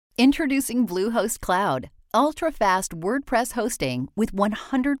Introducing Bluehost Cloud, ultra-fast WordPress hosting with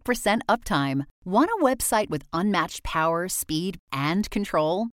 100% uptime. Want a website with unmatched power, speed, and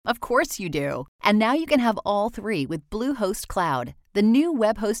control? Of course you do. And now you can have all three with Bluehost Cloud, the new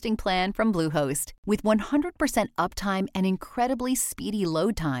web hosting plan from Bluehost. With 100% uptime and incredibly speedy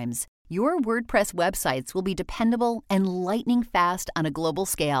load times, your WordPress websites will be dependable and lightning fast on a global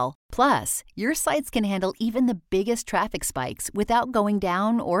scale. Plus, your sites can handle even the biggest traffic spikes without going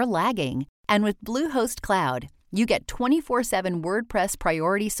down or lagging. And with Bluehost Cloud, you get 24/7 WordPress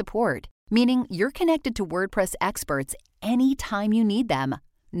priority support, meaning you're connected to WordPress experts anytime you need them.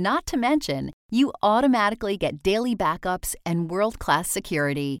 Not to mention, you automatically get daily backups and world-class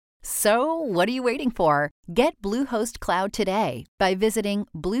security. So, what are you waiting for? Get Bluehost Cloud today by visiting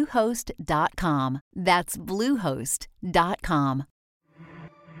Bluehost.com. That's Bluehost.com.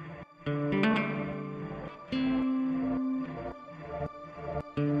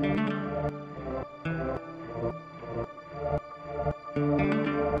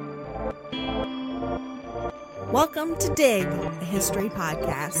 Welcome to Dig, a history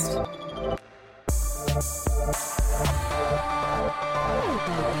podcast.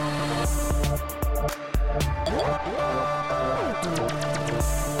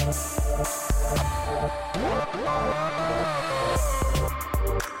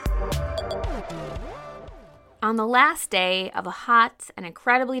 On the last day of a hot and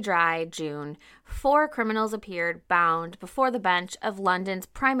incredibly dry June, 4 criminals appeared bound before the bench of London's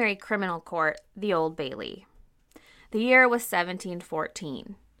primary criminal court, the Old Bailey. The year was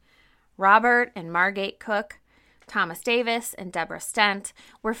 1714. Robert and Margate Cook, Thomas Davis, and Deborah Stent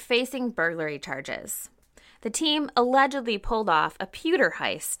were facing burglary charges. The team allegedly pulled off a pewter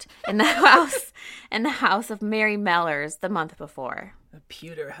heist in the house of Mary Mellors the month before. A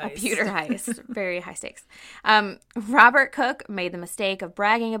pewter heist. A pewter heist. Very high stakes. Robert Cook made the mistake of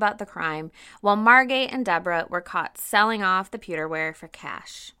bragging about the crime, while Margate and Deborah were caught selling off the pewterware for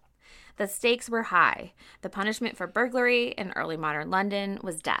cash. The stakes were high. The punishment for burglary in early modern London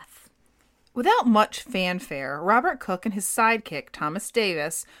was death. Without much fanfare, Robert Cook and his sidekick, Thomas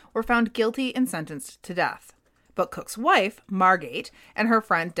Davis, were found guilty and sentenced to death. But Cook's wife, Margate, and her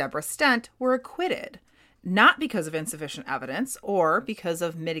friend Deborah Stent were acquitted, not because of insufficient evidence or because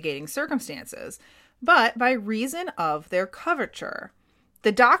of mitigating circumstances, but by reason of their coverture.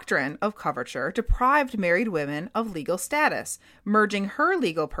 The doctrine of coverture deprived married women of legal status, merging her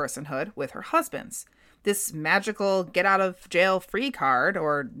legal personhood with her husband's. This magical get-out-of-jail-free card,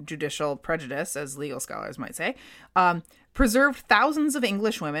 or judicial prejudice, as legal scholars might say, preserved thousands of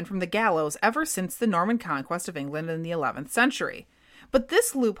English women from the gallows ever since the Norman conquest of England in the 11th century. But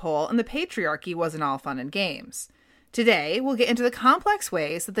this loophole in the patriarchy wasn't all fun and games. Today, we'll get into the complex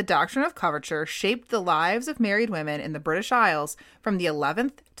ways that the doctrine of coverture shaped the lives of married women in the British Isles from the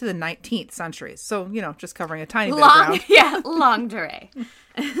 11th to the 19th centuries. So, just covering a tiny bit of ground. Yeah, long durée.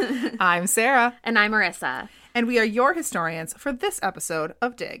 I'm Sarah. And I'm Marissa. And we are your historians for this episode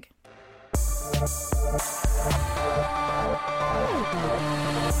of Dig.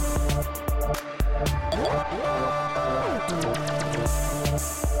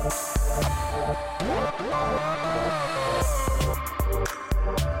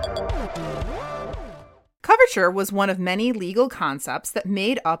 Coverture was one of many legal concepts that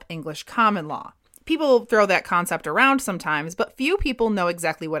made up English common law. People throw that concept around sometimes, but few people know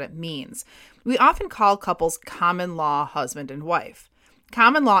exactly what it means. We often call couples common law husband and wife.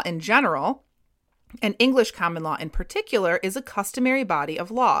 Common law in general, and English common law in particular, is a customary body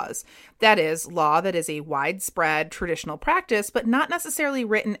of laws. That is, law that is a widespread traditional practice, but not necessarily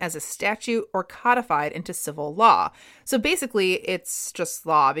written as a statute or codified into civil law. So basically, it's just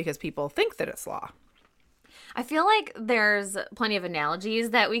law because people think that it's law. I feel like there's plenty of analogies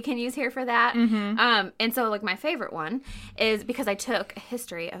that we can use here for that. Mm-hmm. And so, my favorite one is because I took a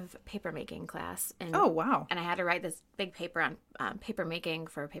history of paper making class. And, oh, wow. And I had to write this big paper on paper making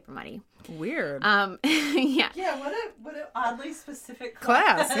for paper money. Weird. Yeah. Yeah, what an oddly specific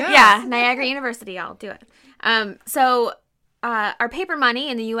class. Yeah, Niagara University, I'll do it. So our paper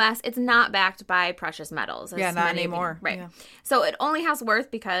money in the U.S., it's not backed by precious metals. Yeah, not anymore. Right. Yeah. So it only has worth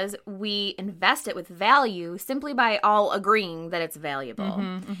because we invest it with value simply by all agreeing that it's valuable.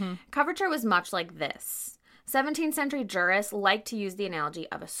 Mm-hmm, mm-hmm. Coverture was much like this. 17th century jurists liked to use the analogy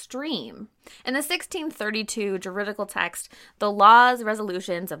of a stream. In the 1632 juridical text, the Law's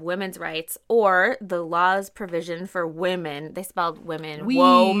Resolutions of Women's Rights, or the Law's Provision for Women, they spelled women,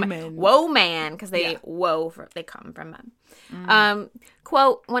 woe man, because they they come from men.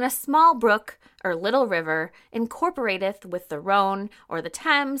 Quote, when a small brook or little river incorporateth with the Rhone or the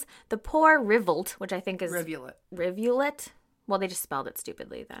Thames, the poor rivulet, which I think is... Rivulet. Rivulet? Well, they just spelled it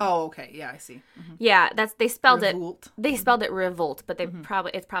stupidly then. Oh, okay. Yeah, I see. Mhm. Yeah, they spelled Revolt. it. They spelled it revolt, but it's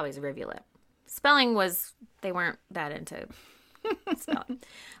probably is rivulet. Spelling was, they weren't that into spelling.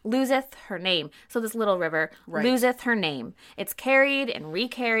 Loseth her name. So this little river loseth her name. It's carried and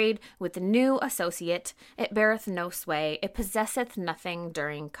recarried with the new associate. It beareth no sway. It possesseth nothing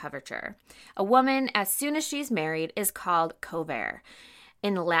during coverture. A woman, as soon as she's married, is called cover,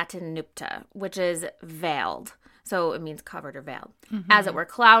 in Latin nupta, which is veiled. So it means covered or veiled. As it were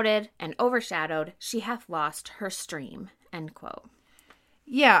clouded and overshadowed, she hath lost her stream. End quote.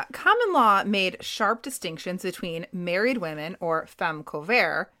 Yeah, common law made sharp distinctions between married women, or femme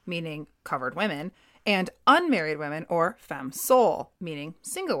couvert, meaning covered women, and unmarried women, or femme sole, meaning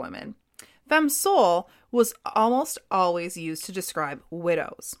single women. Femme sole was almost always used to describe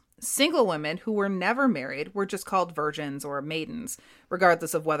widows. Single women who were never married were just called virgins or maidens,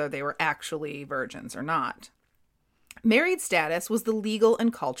 regardless of whether they were actually virgins or not. Married status was the legal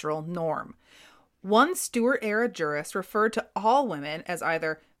and cultural norm. One Stuart-era jurist referred to all women as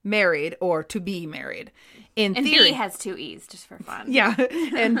either married or to be married. In And theory, B has 2 E's, just for fun. yeah,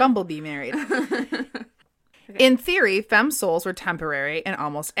 and Bumblebee married. In theory, femme soles were temporary and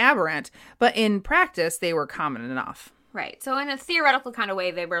almost aberrant, but in practice, they were common enough. Right. So in a theoretical kind of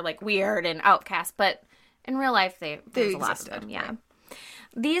way, they were like weird and outcast, but in real life, there was a lot of them. Yeah. right.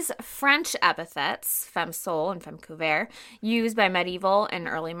 These French epithets, femme sole and femme couvert, used by medieval and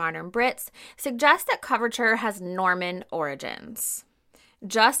early modern Brits, suggest that coverture has Norman origins.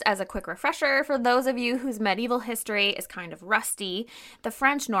 Just as a quick refresher for those of you whose medieval history is kind of rusty, the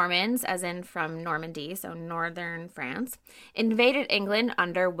French Normans, as in from Normandy, so northern France, invaded England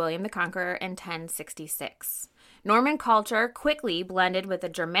under William the Conqueror in 1066. Norman culture quickly blended with the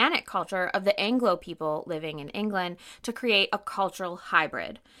Germanic culture of the Anglo people living in England to create a cultural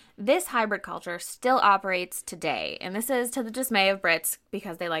hybrid. This hybrid culture still operates today, and this is to the dismay of Brits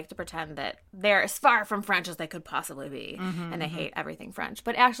because they like to pretend that they're as far from French as they could possibly be, and they hate everything French.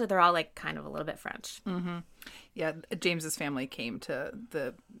 But actually, they're all like kind of a little bit French. Yeah, James's family came to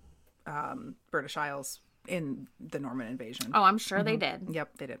the British Isles in the Norman invasion. Oh, I'm sure they did.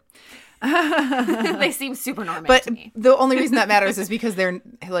 Yep, they did. They seem super Norman But to me. the only reason that matters is because they're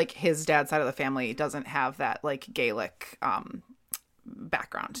like his dad's side of the family doesn't have that like Gaelic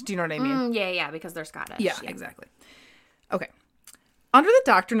background. Do you know what I mean? Yeah, because they're Scottish. Yeah, exactly. Okay. Under the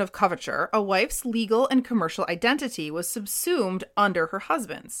doctrine of coverture, a wife's legal and commercial identity was subsumed under her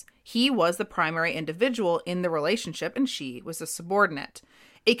husband's. He was the primary individual in the relationship, and she was a subordinate.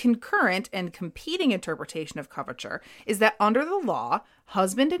 A concurrent and competing interpretation of coverture is that under the law,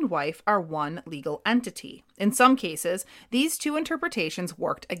 husband and wife are one legal entity. In some cases, these two interpretations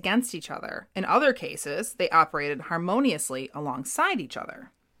worked against each other. In other cases, they operated harmoniously alongside each other.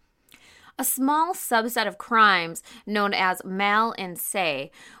 A small subset of crimes, known as mal in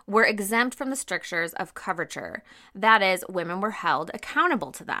se, were exempt from the strictures of coverture. That is, women were held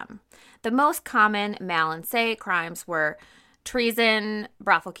accountable to them. The most common mal in se crimes were treason,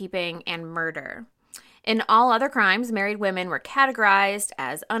 brothel keeping, and murder. In all other crimes, married women were categorized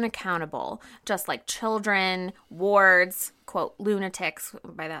as unaccountable, just like children, wards, quote, lunatics,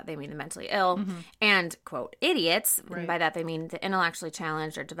 by that they mean the mentally ill, and, quote, idiots, and by that they mean the intellectually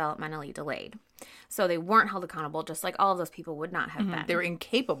challenged or developmentally delayed. So they weren't held accountable, just like all of those people would not have been. They were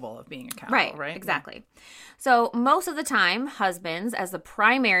incapable of being accountable, right? Exactly. So most of the time, husbands, as the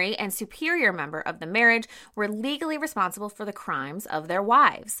primary and superior member of the marriage, were legally responsible for the crimes of their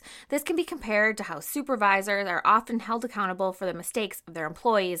wives. This can be compared to how supervisors are often held accountable for the mistakes of their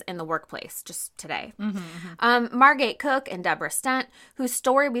employees in the workplace, just today. Margate Cook and Deborah Stent, whose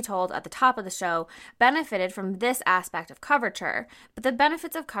story we told at the top of the show, benefited from this aspect of coverture, but the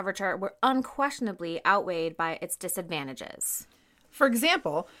benefits of coverture were unquestionably outweighed by its disadvantages. For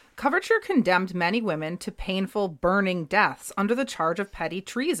example, coverture condemned many women to painful burning deaths under the charge of petty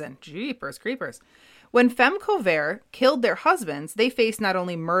treason. Jeepers creepers. When femme couvert killed their husbands, they faced not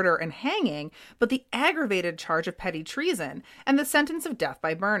only murder and hanging, but the aggravated charge of petty treason and the sentence of death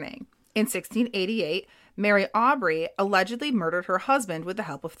by burning. In 1688, Mary Aubrey allegedly murdered her husband with the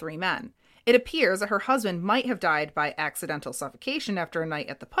help of 3 men. It appears that her husband might have died by accidental suffocation after a night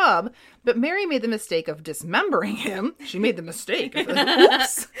at the pub, but Mary made the mistake of dismembering him. She made the mistake.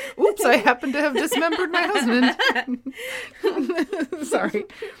 Oops, I happen to have dismembered my husband. Sorry.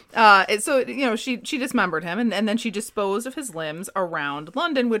 She dismembered him, and then she disposed of his limbs around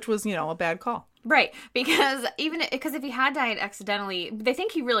London, which was, a bad call. Right, because if he had died accidentally, they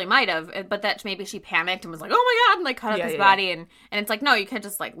think he really might have, but that maybe she panicked and was like, "Oh my god!" and like cut up his body, and it's like, no, you could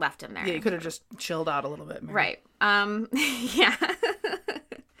just like left him there. Yeah, you could have just chilled out a little bit, Mary. Right. Yeah.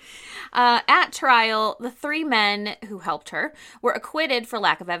 At trial, the 3 men who helped her were acquitted for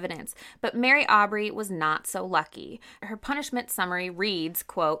lack of evidence, but Mary Aubrey was not so lucky. Her punishment summary reads,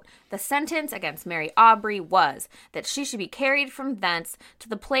 quote, "The sentence against Mary Aubrey was that she should be carried from thence to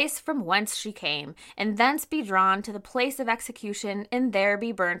the place from whence she came, and thence be drawn to the place of execution, and there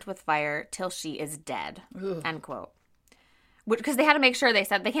be burnt with fire till she is dead." Ugh. End quote. Because they had to make sure, they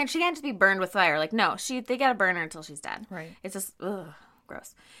said she can't just be burned with fire. Like, no, they got to burn her until she's dead. Right. It's just, ugh,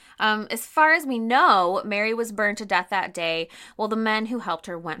 gross. As far as we know, Mary was burned to death that day, while the men who helped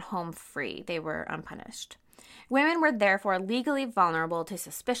her went home free. They were unpunished. Women were therefore legally vulnerable to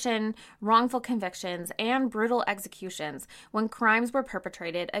suspicion, wrongful convictions, and brutal executions when crimes were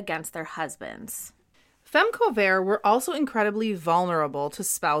perpetrated against their husbands. Femmes covert were also incredibly vulnerable to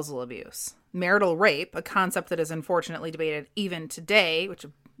spousal abuse. Marital rape, a concept that is unfortunately debated even today, which,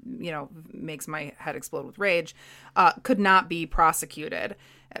 makes my head explode with rage, could not be prosecuted.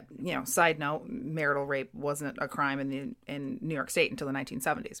 Side note, marital rape wasn't a crime in New York State until the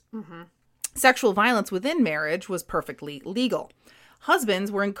 1970s. Mm-hmm. Sexual violence within marriage was perfectly legal.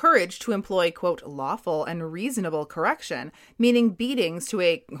 Husbands were encouraged to employ, quote, "lawful and reasonable correction," meaning beatings to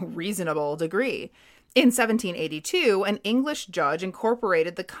a reasonable degree. In 1782, an English judge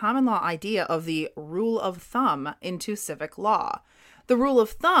incorporated the common law idea of the rule of thumb into civic law. The rule of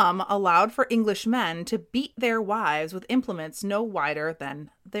thumb allowed for English men to beat their wives with implements no wider than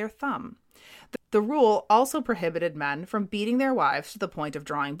their thumb. The rule also prohibited men from beating their wives to the point of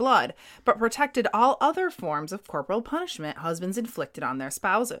drawing blood, but protected all other forms of corporal punishment husbands inflicted on their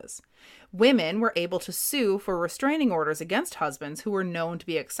spouses. Women were able to sue for restraining orders against husbands who were known to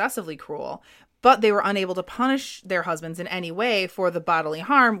be excessively cruel, but they were unable to punish their husbands in any way for the bodily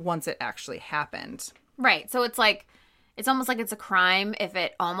harm once it actually happened. Right. So it's almost like it's a crime if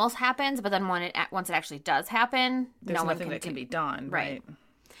it almost happens, but then once it actually does happen, there's nothing that can be done. Right.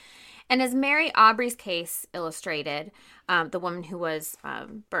 And as Mary Aubrey's case illustrated, the woman who was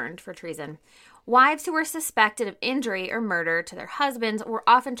burned for treason, wives who were suspected of injury or murder to their husbands were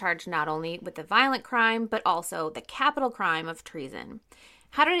often charged not only with the violent crime, but also the capital crime of treason.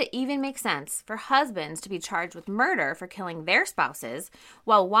 How did it even make sense for husbands to be charged with murder for killing their spouses,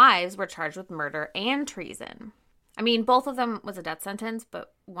 while wives were charged with murder and treason? I mean, both of them was a death sentence,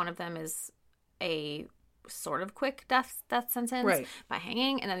 but one of them is a sort of quick death sentence by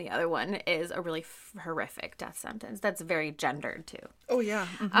hanging, and then the other one is a really horrific death sentence that's very gendered too. Oh, yeah.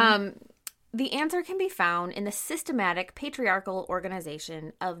 Mm-hmm. The answer can be found in the systematic patriarchal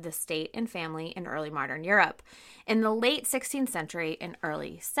organization of the state and family in early modern Europe. In the late 16th century and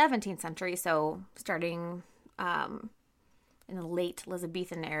early 17th century, so starting in the late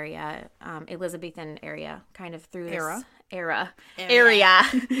Elizabethan area, kind of through this era.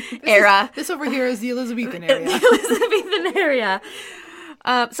 This over here is the Elizabethan area. The Elizabethan area.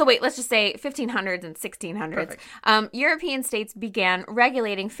 So wait, let's just say 1500s and 1600s. European states began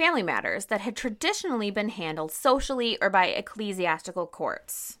regulating family matters that had traditionally been handled socially or by ecclesiastical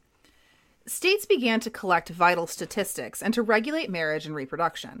courts. States began to collect vital statistics and to regulate marriage and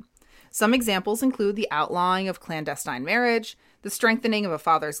reproduction. Some examples include the outlawing of clandestine marriage, the strengthening of a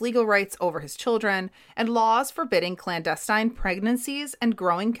father's legal rights over his children, and laws forbidding clandestine pregnancies and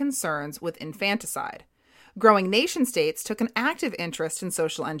growing concerns with infanticide. Growing nation-states took an active interest in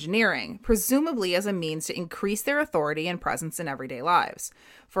social engineering, presumably as a means to increase their authority and presence in everyday lives.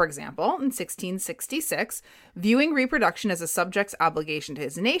 For example, in 1666, viewing reproduction as a subject's obligation to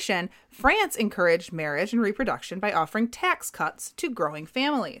his nation, France encouraged marriage and reproduction by offering tax cuts to growing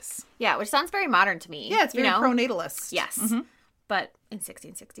families. Yeah, which sounds very modern to me. Yeah, it's very pronatalist. Yes, but in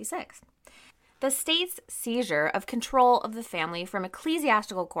 1666. The state's seizure of control of the family from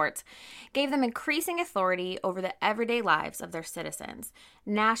ecclesiastical courts gave them increasing authority over the everyday lives of their citizens.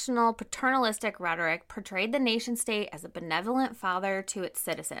 National paternalistic rhetoric portrayed the nation-state as a benevolent father to its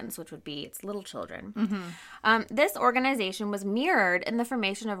citizens, which would be its little children. This organization was mirrored in the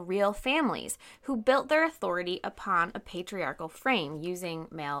formation of real families who built their authority upon a patriarchal frame using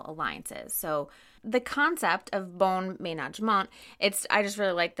male alliances. So the concept of bon ménagement, I just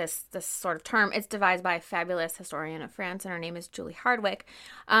really like this sort of term. It's devised by a fabulous historian of France, and her name is Julie Hardwick.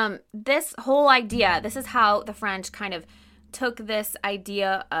 This whole idea, this is how the French kind of took this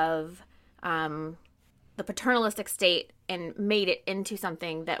idea of the paternalistic state and made it into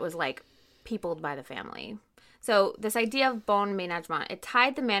something that was like peopled by the family. So this idea of bon ménagement, it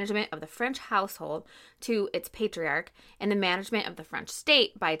tied the management of the French household to its patriarch and the management of the French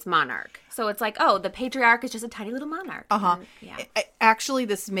state by its monarch. So it's like, oh, the patriarch is just a tiny little monarch. Yeah. Actually,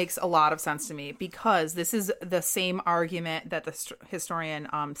 this makes a lot of sense to me because this is the same argument that the historian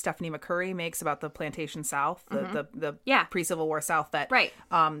Stephanie McCurry makes about the Plantation South, the pre-Civil War South, that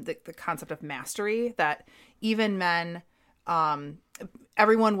the concept of mastery, that even men...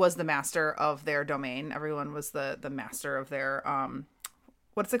 everyone was the master of their domain. Everyone was the master of their,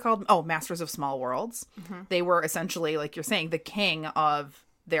 what's it called? Oh, masters of small worlds. Mm-hmm. They were essentially, like you're saying, the king of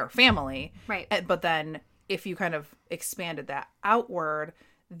their family. Right. But then if you kind of expanded that outward,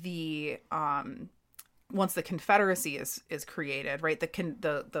 once the Confederacy is created, right,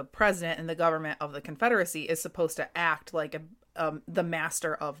 the president and the government of the Confederacy is supposed to act like the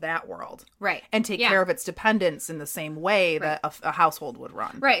master of that world. Right. And take care of its dependents in the same way that a household would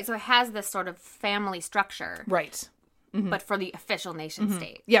run. Right. So it has this sort of family structure. Right. Mm-hmm. But for the official nation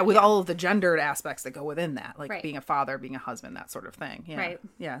state. Yeah, with all of the gendered aspects that go within that, like being a father, being a husband, that sort of thing. Yeah. Right.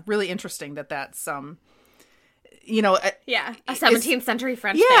 Yeah. Really interesting that's a 17th century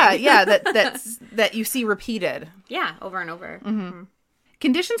French thing. that you see repeated. Yeah, over and over. Mm-hmm.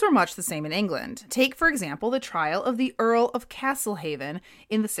 Conditions were much the same in England. Take, for example, the trial of the Earl of Castlehaven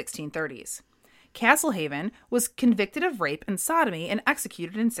in the 1630s. Castlehaven was convicted of rape and sodomy and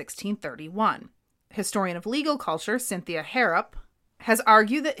executed in 1631. Historian of legal culture Cynthia Harrop has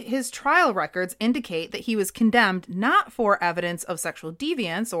argued that his trial records indicate that he was condemned not for evidence of sexual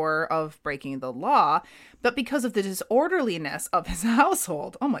deviance or of breaking the law, but because of the disorderliness of his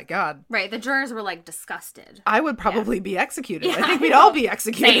household. Oh my God. Right. The jurors were like disgusted. I would probably be executed. I think we'd all be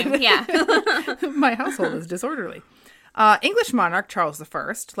executed. Same, yeah. My household is disorderly. English monarch Charles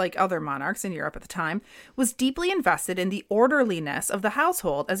I, like other monarchs in Europe at the time, was deeply invested in the orderliness of the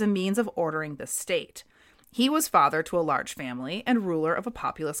household as a means of ordering the state. He was father to a large family and ruler of a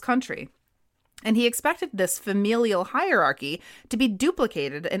populous country. And he expected this familial hierarchy to be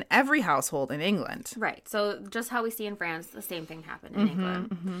duplicated in every household in England. Right. So just how we see in France, the same thing happened in England.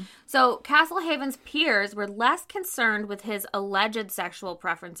 Mm-hmm. So Castlehaven's peers were less concerned with his alleged sexual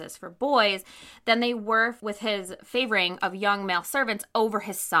preferences for boys than they were with his favoring of young male servants over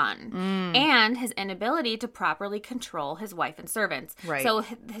his son and his inability to properly control his wife and servants. Right. So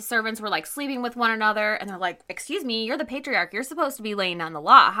his servants were like sleeping with one another and they're like, excuse me, you're the patriarch. You're supposed to be laying down the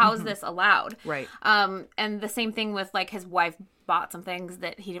law. How is this allowed? Right. And the same thing with like his wife bought some things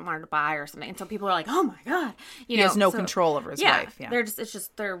that he didn't want her to buy or something. And so people are like, oh my God. He has no control over his wife. Yeah.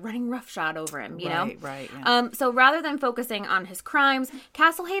 They're running roughshod over him, you know? Right. Yeah. So rather than focusing on his crimes,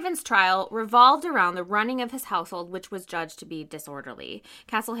 Castlehaven's trial revolved around the running of his household, which was judged to be disorderly.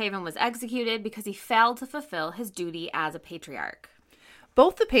 Castlehaven was executed because he failed to fulfill his duty as a patriarch.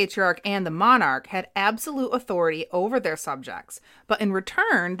 Both the patriarch and the monarch had absolute authority over their subjects, but in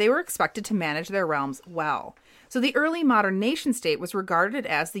return, they were expected to manage their realms well. So the early modern nation-state was regarded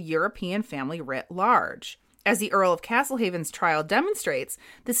as the European family writ large. As the Earl of Castlehaven's trial demonstrates,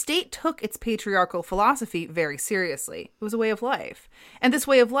 the state took its patriarchal philosophy very seriously. It was a way of life. And this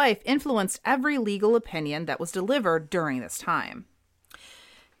way of life influenced every legal opinion that was delivered during this time.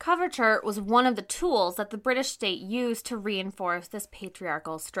 Coverture was one of the tools that the British state used to reinforce this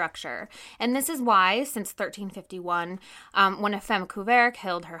patriarchal structure. And this is why, since 1351, when a femme couvert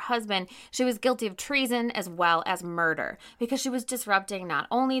killed her husband, she was guilty of treason as well as murder, because she was disrupting not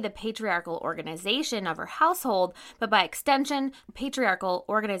only the patriarchal organization of her household, but by extension, the patriarchal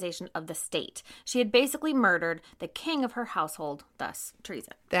organization of the state. She had basically murdered the king of her household, thus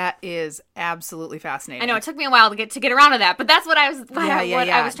treason. That is absolutely fascinating. I know, it took me a while to get around to that, but that's what I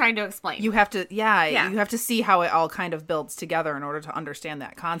was trying to explain. You have to, you have to see how it all kind of builds together in order to understand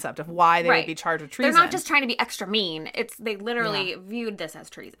that concept of why they would be charged with treason. They're not just trying to be extra mean. They literally viewed this as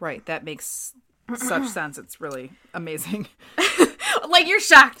treason. Right. That makes such sense. It's really amazing. Like you're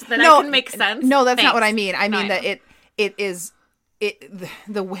shocked that I can make sense. No, that's not what I mean. I mean that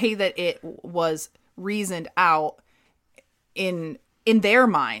the way that it was reasoned out in their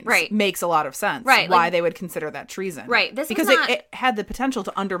minds makes a lot of sense. Right. Why they would consider that treason. Right. Because it had the potential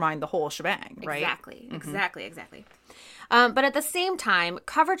to undermine the whole shebang, right? Exactly. Mm-hmm. Exactly. But at the same time,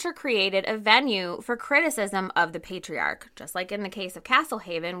 coverture created a venue for criticism of the patriarch, just like in the case of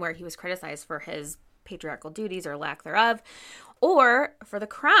Castlehaven, where he was criticized for his patriarchal duties or lack thereof, or for the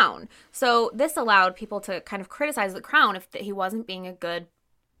crown. So this allowed people to kind of criticize the crown if he wasn't being a good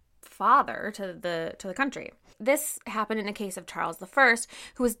father to the country. This happened in the case of Charles I,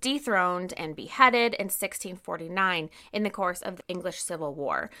 who was dethroned and beheaded in 1649 in the course of the English Civil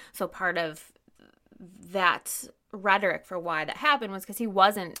War. So part of that rhetoric for why that happened was because he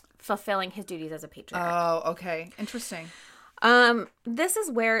wasn't fulfilling his duties as a patriarch. Oh, okay. Interesting. This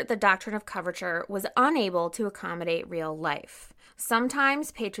is where the doctrine of coverture was unable to accommodate real life.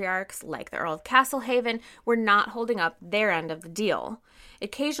 Sometimes patriarchs, like the Earl of Castlehaven, were not holding up their end of the deal.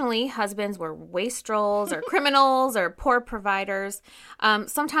 Occasionally, husbands were wastrels or criminals or poor providers.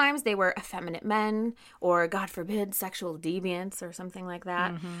 Sometimes they were effeminate men or, God forbid, sexual deviants or something like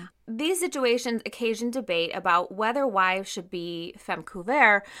that. Mm-hmm. These situations occasion debate about whether wives should be femme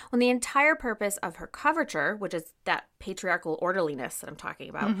couvert when the entire purpose of her coverture, which is that patriarchal orderliness that I'm talking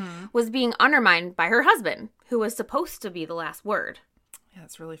about, was being undermined by her husband, who was supposed to be the last word. Yeah,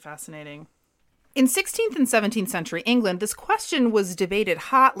 that's really fascinating. In 16th and 17th century England, this question was debated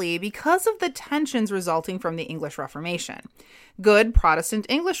hotly because of the tensions resulting from the English Reformation. Good Protestant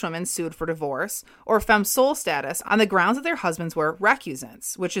English women sued for divorce or femme sole status on the grounds that their husbands were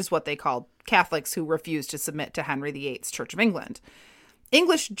recusants, which is what they called Catholics who refused to submit to Henry VIII's Church of England.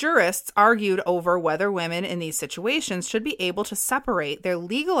 English jurists argued over whether women in these situations should be able to separate their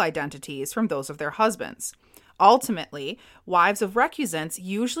legal identities from those of their husbands. Ultimately, wives of recusants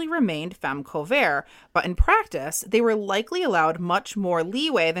usually remained femme couvert, but in practice, they were likely allowed much more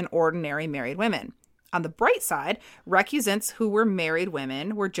leeway than ordinary married women. On the bright side, recusants who were married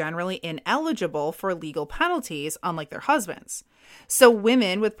women were generally ineligible for legal penalties, unlike their husbands. So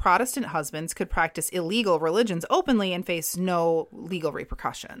women with Protestant husbands could practice illegal religions openly and face no legal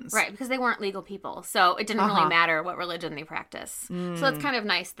repercussions. Right, because they weren't legal people, so it didn't really matter what religion they practiced. So it's kind of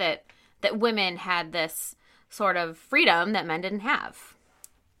nice that women had this sort of freedom that men didn't have.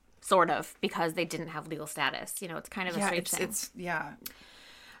 Sort of, because they didn't have legal status. You know, it's kind of a strange thing.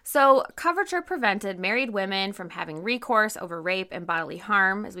 So, coverture prevented married women from having recourse over rape and bodily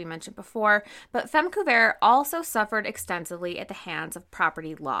harm, as we mentioned before, but femme couvert also suffered extensively at the hands of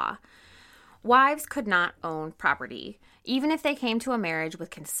property law. Wives could not own property, even if they came to a marriage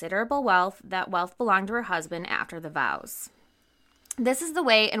with considerable wealth. That wealth belonged to her husband after the vows. This is the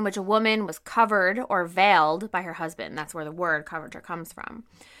way in which a woman was covered or veiled by her husband. That's where the word coverture comes from.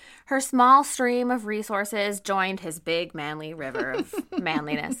 Her small stream of resources joined his big manly river of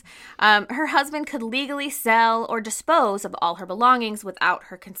manliness. Her husband could legally sell or dispose of all her belongings without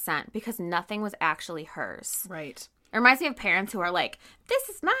her consent because nothing was actually hers. Right. It reminds me of parents who are like, this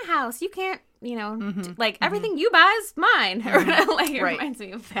is my house. You can't, everything you buy is mine. It reminds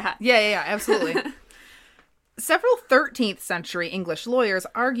me of that. Yeah, absolutely. Several 13th century English lawyers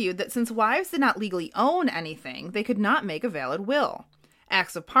argued that since wives did not legally own anything, they could not make a valid will.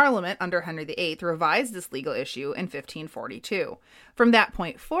 Acts of Parliament under Henry VIII revised this legal issue in 1542. From that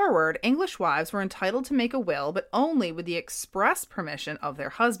point forward, English wives were entitled to make a will, but only with the express permission of their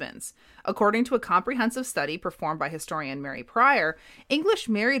husbands. According to a comprehensive study performed by historian Mary Pryor, English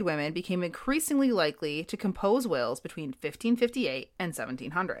married women became increasingly likely to compose wills between 1558 and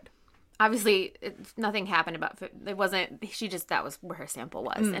 1700. Obviously, nothing happened about it. That was where her sample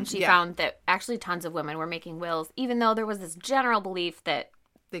was. And she found that actually tons of women were making wills, even though there was this general belief that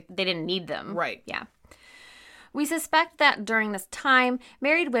they didn't need them. Right. Yeah. We suspect that during this time,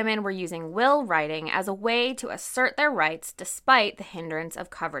 married women were using will writing as a way to assert their rights despite the hindrance of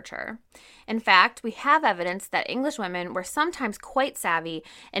coverture. In fact, we have evidence that English women were sometimes quite savvy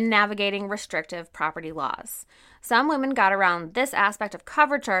in navigating restrictive property laws. Some women got around this aspect of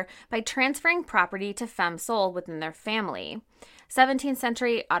coverture by transferring property to femme sole within their family. 17th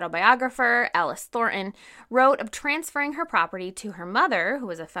century autobiographer Alice Thornton wrote of transferring her property to her mother, who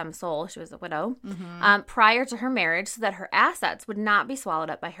was a femme sole, she was a widow, prior to her marriage so that her assets would not be swallowed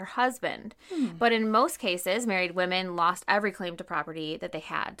up by her husband. But in most cases, married women lost every claim to property that they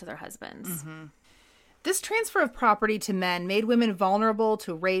had to their husbands. This transfer of property to men made women vulnerable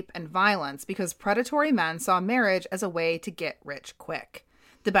to rape and violence because predatory men saw marriage as a way to get rich quick.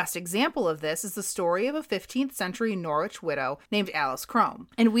 The best example of this is the story of a 15th century Norwich widow named Alice Crome.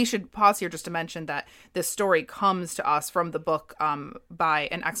 And we should pause here just to mention that this story comes to us from the book by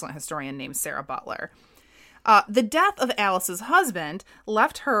an excellent historian named Sarah Butler. The death of Alice's husband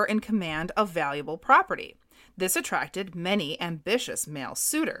left her in command of valuable property. This attracted many ambitious male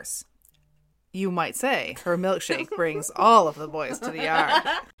suitors. You might say her milkshake brings all of the boys to the yard.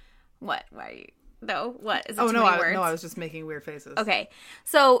 What? Why? No, what? Is it words? I was just making weird faces. Okay.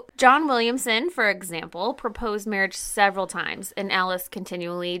 So John Williamson, for example, proposed marriage several times, and Alice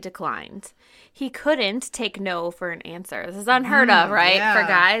continually declined. He couldn't take no for an answer. This is unheard of, right? Yeah. For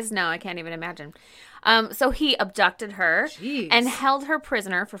guys? No, I can't even imagine. So he abducted her and held her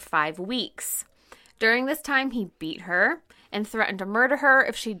prisoner for 5 weeks. During this time, he beat her and threatened to murder her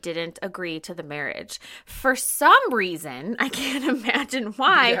if she didn't agree to the marriage. For some reason, I can't imagine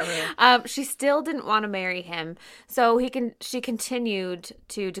why, she still didn't want to marry him, so she continued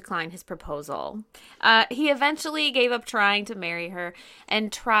to decline his proposal. He eventually gave up trying to marry her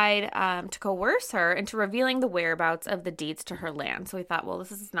and tried to coerce her into revealing the whereabouts of the deeds to her land. So he thought, well,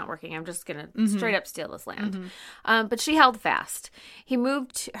 this is not working. I'm just going to straight up steal this land. But she held fast. He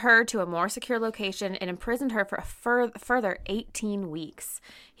moved her to a more secure location and imprisoned her for a further 18 weeks.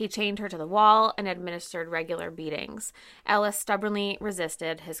 He chained her to the wall and administered regular beatings. Alice stubbornly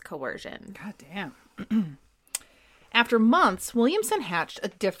resisted his coercion. God damn. After months, Williamson hatched a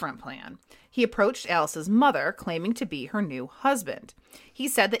different plan. He approached Alice's mother, claiming to be her new husband. He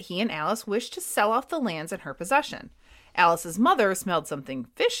said that he and Alice wished to sell off the lands in her possession. Alice's mother smelled something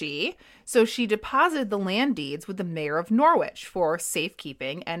fishy, so she deposited the land deeds with the mayor of Norwich for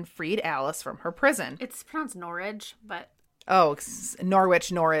safekeeping and freed Alice from her prison. It's pronounced Norwich, but... Oh,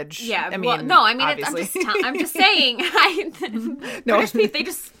 Norwich. Yeah, obviously. I'm just saying. British people, they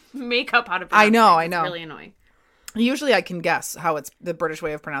just make up how to pronounce I know. It's really annoying. Usually I can guess how it's the British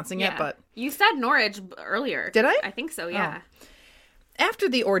way of pronouncing it, but... You said Norwich earlier. Did I? I think so, yeah. Oh. After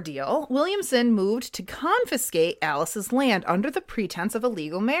the ordeal, Williamson moved to confiscate Alice's land under the pretense of a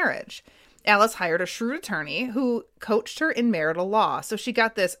legal marriage. Alice hired a shrewd attorney who coached her in marital law, so she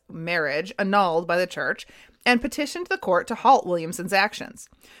got this marriage annulled by the church and petitioned the court to halt Williamson's actions.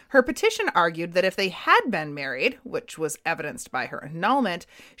 Her petition argued that if they had been married, which was evidenced by her annulment,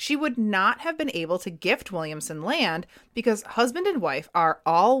 she would not have been able to gift Williamson land because husband and wife are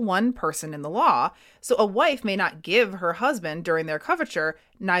all one person in the law, so a wife may not give her husband during their coverture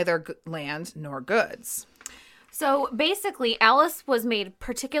neither land nor goods. So basically, Alice was made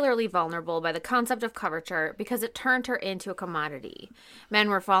particularly vulnerable by the concept of coverture because it turned her into a commodity. Men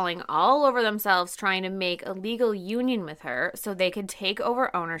were falling all over themselves trying to make a legal union with her so they could take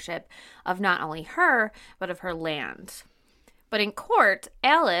over ownership of not only her, but of her land. But in court,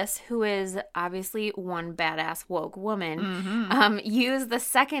 Alice, who is obviously one badass woke woman, used the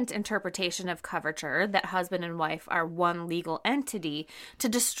second interpretation of coverture, that husband and wife are one legal entity, to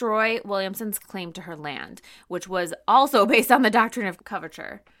destroy Williamson's claim to her land, which was also based on the doctrine of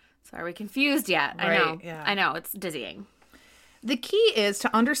coverture. So are we confused yet? Right, yeah. I know, it's dizzying. The key is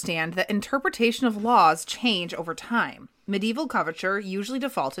to understand that interpretation of laws change over time. Medieval coverture usually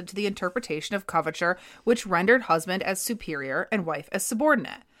defaulted to the interpretation of coverture, which rendered husband as superior and wife as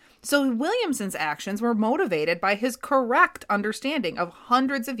subordinate. So Williamson's actions were motivated by his correct understanding of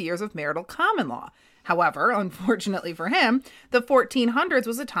hundreds of years of marital common law. However, unfortunately for him, the 1400s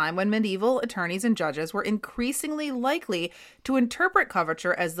was a time when medieval attorneys and judges were increasingly likely to interpret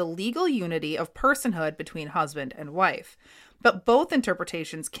coverture as the legal unity of personhood between husband and wife. But both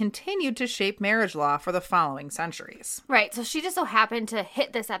interpretations continued to shape marriage law for the following centuries. Right. So she just so happened to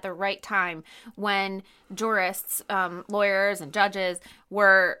hit this at the right time when jurists, lawyers, and judges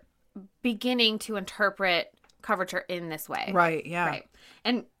were beginning to interpret coverture in this way. Right. Yeah. Right.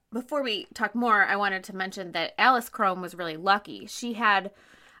 And before we talk more, I wanted to mention that Alice Crome was really lucky. She had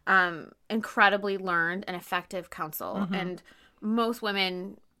incredibly learned and effective counsel, and most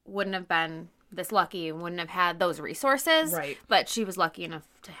women wouldn't have been this lucky and wouldn't have had those resources. Right. But she was lucky enough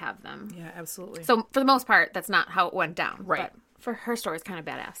to have them. Yeah, absolutely. So for the most part, that's not how it went down. Right. But for her story, it's kind of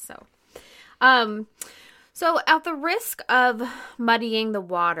badass. So at the risk of muddying the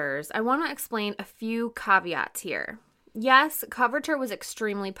waters, I want to explain a few caveats here. Yes, coverture was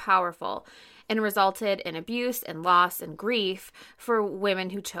extremely powerful and resulted in abuse and loss and grief for women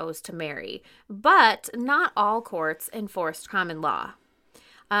who chose to marry. But not all courts enforced common law.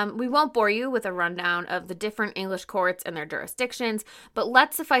 We won't bore you with a rundown of the different English courts and their jurisdictions, but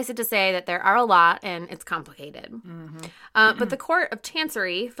let's suffice it to say that there are a lot and it's complicated. But the Court of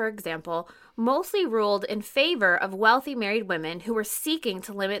Chancery, for example, mostly ruled in favor of wealthy married women who were seeking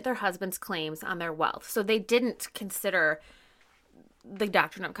to limit their husband's claims on their wealth. So they didn't consider the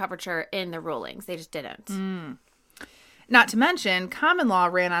doctrine of coverture in the rulings. They just didn't. Not to mention, common law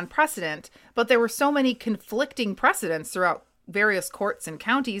ran on precedent, but there were so many conflicting precedents throughout various courts and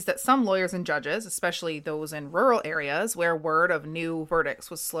counties that some lawyers and judges, especially those in rural areas where word of new verdicts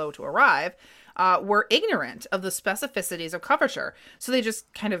was slow to arrive, were ignorant of the specificities of coverture. So they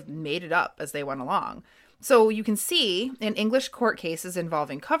just kind of made it up as they went along. So you can see in English court cases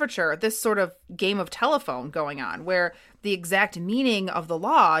involving coverture, this sort of game of telephone going on where the exact meaning of the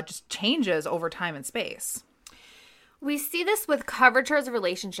law just changes over time and space. We see this with coverture's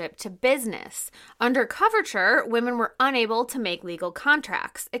relationship to business. Under coverture, women were unable to make legal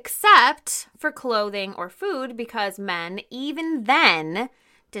contracts, except for clothing or food, because men, even then,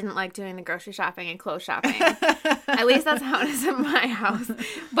 didn't like doing the grocery shopping and clothes shopping. At least that's how it is in my house.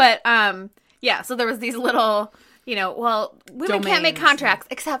 But yeah, so there was these little, women can't make contracts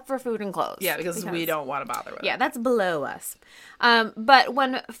except for food and clothes. Yeah, because we don't want to bother with it. Yeah, that's below us. But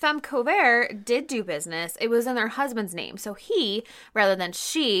when Femme Covert did do business, it was in their husband's name. So he, rather than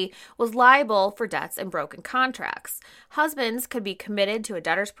she, was liable for debts and broken contracts. Husbands could be committed to a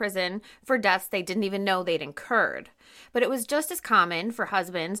debtor's prison for debts they didn't even know they'd incurred. But it was just as common for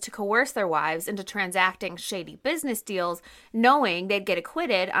husbands to coerce their wives into transacting shady business deals, knowing they'd get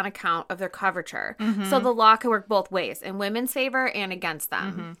acquitted on account of their coverture. So the law could work both ways, in women's favor and against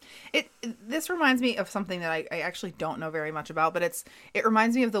them. This reminds me of something that I actually don't know very much about, but it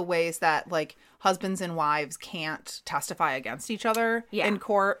reminds me of the ways that, like, husbands and wives can't testify against each other in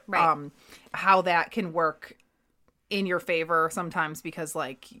court. Right. How that can work in your favor sometimes because,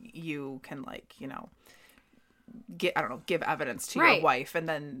 like, you can, like, give evidence to your wife, and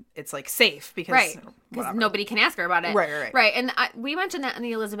then it's like safe because nobody can ask her about it. Right. And we mentioned that in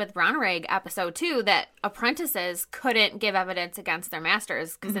the Elizabeth Brownrigg episode too, that apprentices couldn't give evidence against their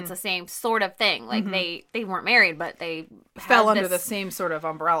masters because it's the same sort of thing. Like they weren't married, but they fell under the same sort of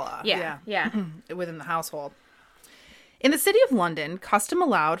umbrella. Yeah. Within the household. In the city of London, custom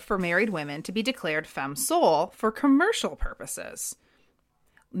allowed for married women to be declared femme sole for commercial purposes.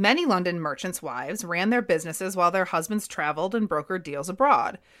 Many London merchants' wives ran their businesses while their husbands traveled and brokered deals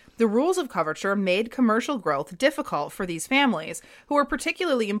abroad. The rules of coverture made commercial growth difficult for these families, who were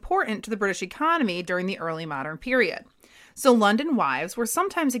particularly important to the British economy during the early modern period. So London wives were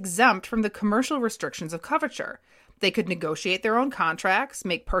sometimes exempt from the commercial restrictions of coverture. They could negotiate their own contracts,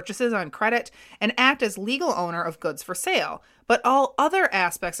 make purchases on credit, and act as legal owner of goods for sale, but all other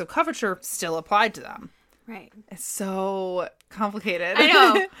aspects of coverture still applied to them. Right. It's so complicated.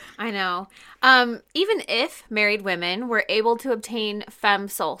 I know. Even if married women were able to obtain femme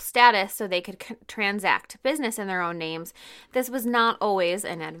sole status so they could transact business in their own names, this was not always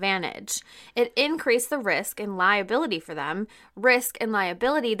an advantage. It increased the risk and liability for them, risk and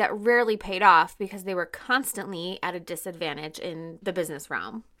liability that rarely paid off because they were constantly at a disadvantage in the business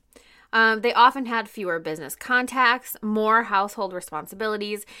realm. They often had fewer business contacts, more household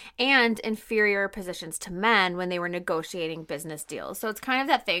responsibilities, and inferior positions to men when they were negotiating business deals. So it's kind of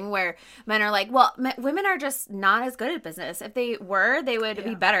that thing where men are like, well, women are just not as good at business. If they were, they would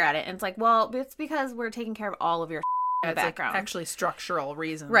be better at it. And it's like, well, it's because we're taking care of all of your in the background. Like actually structural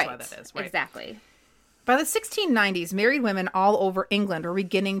reasons why that is. Right. Exactly. By the 1690s, married women all over England were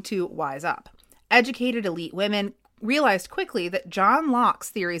beginning to wise up. Educated elite women realized quickly that John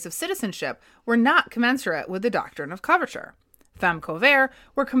Locke's theories of citizenship were not commensurate with the doctrine of coverture. Femme Covert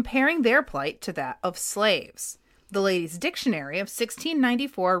were comparing their plight to that of slaves. The Ladies' Dictionary of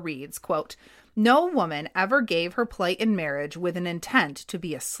 1694 reads, quote, "No woman ever gave her plight in marriage with an intent to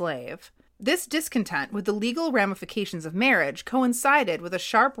be a slave." This discontent with the legal ramifications of marriage coincided with a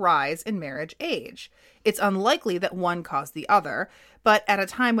sharp rise in marriage age. It's unlikely that one caused the other, but at a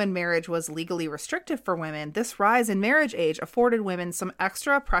time when marriage was legally restrictive for women, this rise in marriage age afforded women some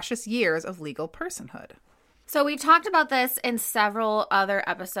extra precious years of legal personhood. So we've talked about this in several other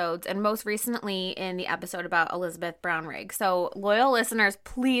episodes, and most recently in the episode about Elizabeth Brownrigg. So loyal listeners,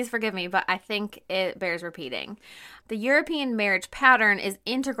 please forgive me, but I think it bears repeating. The European marriage pattern is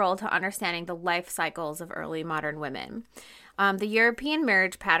integral to understanding the life cycles of early modern women. The European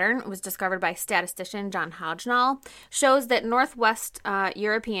marriage pattern was discovered by statistician John Hodgnall, shows that Northwest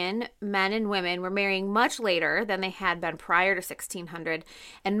European men and women were marrying much later than they had been prior to 1600,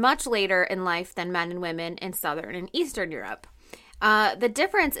 and much later in life than men and women in Southern and Eastern Europe. The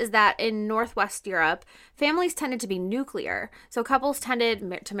difference is that in Northwest Europe, families tended to be nuclear, so couples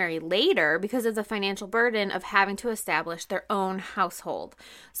tended to marry later because of the financial burden of having to establish their own household.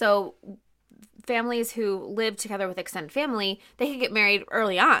 So families who lived together with extended family, they could get married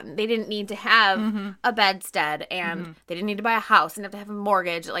early on. They didn't need to have a bedstead, and they didn't need to buy a house and have to have a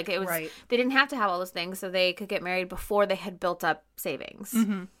mortgage. Like it was, they didn't have to have all those things, so they could get married before they had built up savings.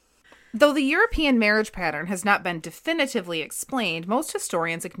 Though the European marriage pattern has not been definitively explained, most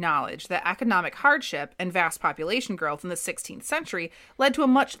historians acknowledge that economic hardship and vast population growth in the 16th century led to a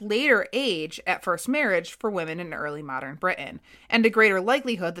much later age at first marriage for women in early modern Britain, and a greater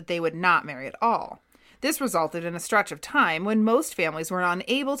likelihood that they would not marry at all. This resulted in a stretch of time when most families were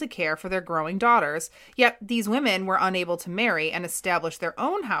unable to care for their growing daughters, yet these women were unable to marry and establish their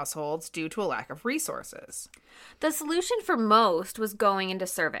own households due to a lack of resources. The solution for most was going into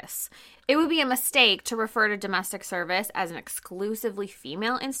service. It would be a mistake to refer to domestic service as an exclusively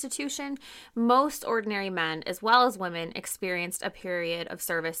female institution. Most ordinary men, as well as women, experienced a period of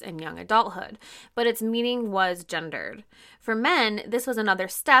service in young adulthood, but its meaning was gendered. For men, this was another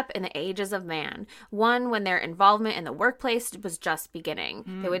step in the ages of man, one when their involvement in the workplace was just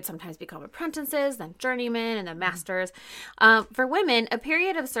beginning. They would sometimes become apprentices, then journeymen, and then masters. For women, a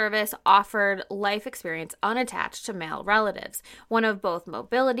period of service offered life experience unattached to male relatives, one of both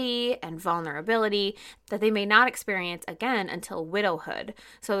mobility and vulnerability that they may not experience again until widowhood.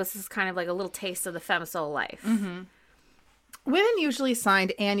 So this is kind of like a little taste of the femicide life. Women usually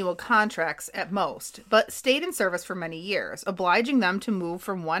signed annual contracts at most, but stayed in service for many years, obliging them to move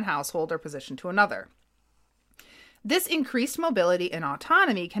from one household or position to another. This increased mobility and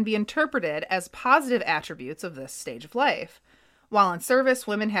autonomy can be interpreted as positive attributes of this stage of life. While in service,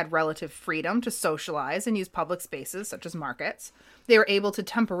 women had relative freedom to socialize and use public spaces such as markets. They were able to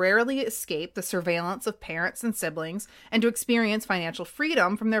temporarily escape the surveillance of parents and siblings and to experience financial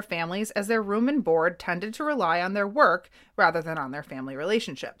freedom from their families as their room and board tended to rely on their work rather than on their family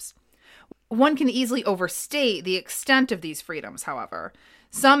relationships. One can easily overstate the extent of these freedoms, however.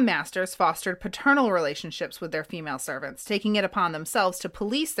 Some masters fostered paternal relationships with their female servants, taking it upon themselves to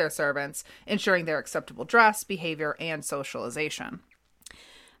police their servants, ensuring their acceptable dress, behavior, and socialization.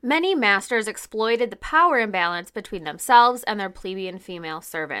 Many masters exploited the power imbalance between themselves and their plebeian female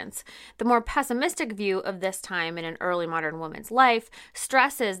servants. The more pessimistic view of this time in an early modern woman's life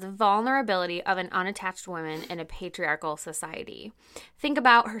stresses the vulnerability of an unattached woman in a patriarchal society. Think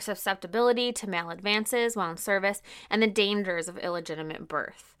about her susceptibility to male advances while in service and the dangers of illegitimate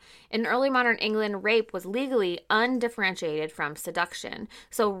birth. In early modern England, rape was legally undifferentiated from seduction,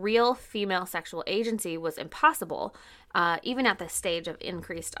 so real female sexual agency was impossible, even at the stage of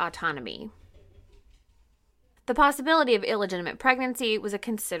increased autonomy. The possibility of illegitimate pregnancy was a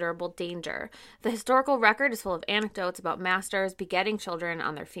considerable danger. The historical record is full of anecdotes about masters begetting children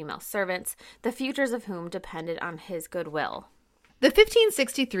on their female servants, the futures of whom depended on his goodwill. The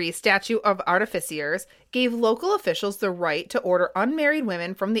 1563 Statute of Artificers gave local officials the right to order unmarried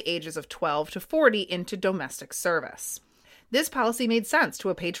women from the ages of 12 to 40 into domestic service. This policy made sense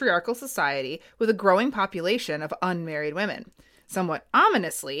to a patriarchal society with a growing population of unmarried women. Somewhat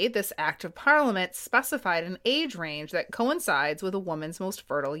ominously, this Act of Parliament specified an age range that coincides with a woman's most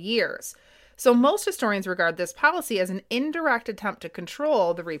fertile years. So most historians regard this policy as an indirect attempt to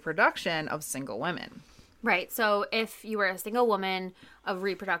control the reproduction of single women. Right. So if you were a single woman of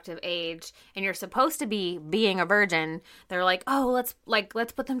reproductive age and you're supposed to be being a virgin, they're like, oh,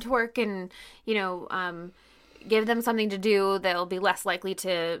 let's put them to work and, give them something to do. They'll be less likely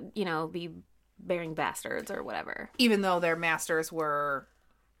to, be bearing bastards or whatever. Even though their masters were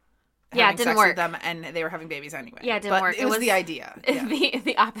it having didn't sex work with them and they were having babies anyway. Yeah, it didn't work. It was the idea. Yeah.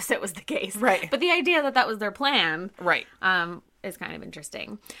 The opposite was the case. Right. But the idea that was their plan. Right. Is kind of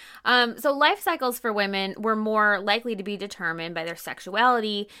interesting. So life cycles for women were more likely to be determined by their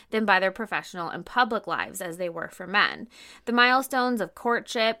sexuality than by their professional and public lives as they were for men. The milestones of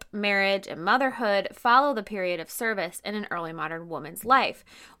courtship, marriage, and motherhood follow the period of service in an early modern woman's life,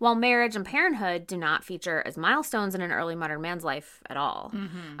 while marriage and parenthood do not feature as milestones in an early modern man's life at all.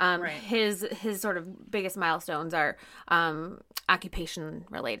 Mm-hmm. Right. His sort of biggest milestones are occupation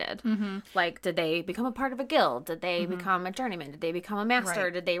related. Mm-hmm. Like, did they become a part of a guild? Did they become a journeyman? Did they become a master?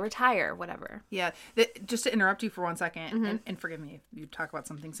 Right. Did they retire? Whatever. Yeah. Just to interrupt you for 1 second, and forgive me if you talk about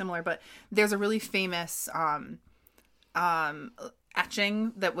something similar, but there's a really famous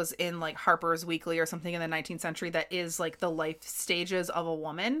etching that was in like Harper's Weekly or something in the 19th century that is like the life stages of a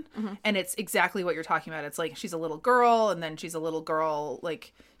woman. Mm-hmm. And it's exactly what you're talking about. It's like she's a little girl, and then she's a little girl,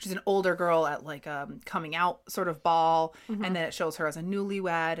 like she's an older girl at like a coming out sort of ball. Mm-hmm. And then it shows her as a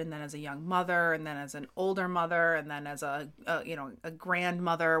newlywed, and then as a young mother, and then as an older mother, and then as a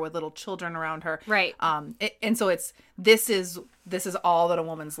grandmother with little children around her. Right. And so this is all that a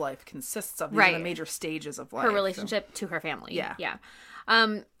woman's life consists of. These are the major stages of life. Her relationship to her family. Yeah. Yeah.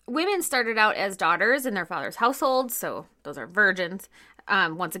 Women started out as daughters in their father's households, so those are virgins.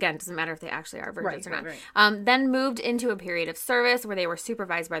 Once again, it doesn't matter if they actually are virgins or not. Right. Then moved into a period of service where they were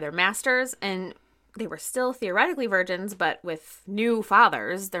supervised by their masters, and they were still theoretically virgins, but with new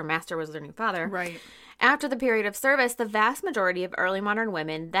fathers. Their master was their new father. Right. After the period of service, the vast majority of early modern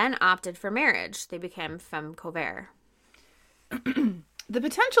women then opted for marriage. They became femme covert. The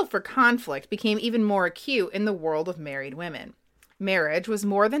potential for conflict became even more acute in the world of married women. Marriage was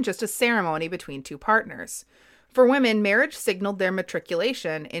more than just a ceremony between two partners. For women, marriage signaled their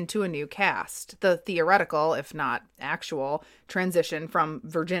matriculation into a new caste, the theoretical, if not actual, transition from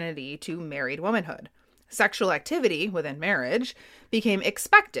virginity to married womanhood. Sexual activity within marriage became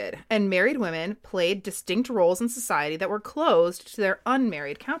expected, and married women played distinct roles in society that were closed to their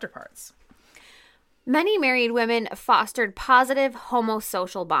unmarried counterparts. Many married women fostered positive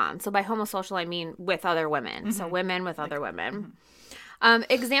homosocial bonds. So by homosocial, I mean with other women. So women with other women.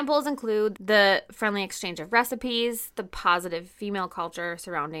 Examples include the friendly exchange of recipes, the positive female culture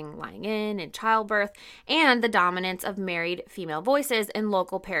surrounding lying in and childbirth, and the dominance of married female voices in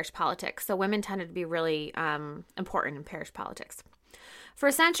local parish politics. So women tended to be really important in parish politics. For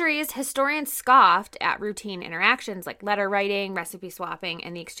centuries, historians scoffed at routine interactions like letter writing, recipe swapping,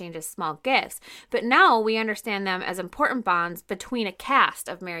 and the exchange of small gifts. But now we understand them as important bonds between a caste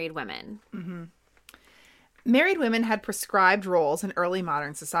of married women. Mm-hmm. Married women had prescribed roles in early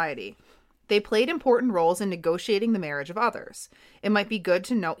modern society. They played important roles in negotiating the marriage of others. It might be good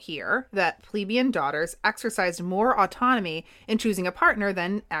to note here that plebeian daughters exercised more autonomy in choosing a partner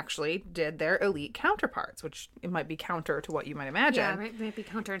than actually did their elite counterparts, which it might be counter to what you might imagine. Yeah, it might be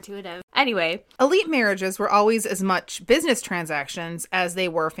counterintuitive. Anyway. Elite marriages were always as much business transactions as they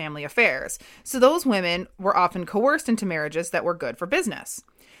were family affairs, so those women were often coerced into marriages that were good for business.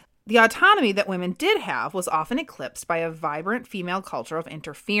 The autonomy that women did have was often eclipsed by a vibrant female culture of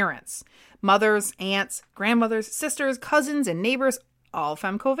interference. Mothers, aunts, grandmothers, sisters, cousins, and neighbors, all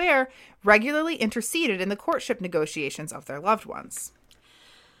femme covert, regularly interceded in the courtship negotiations of their loved ones.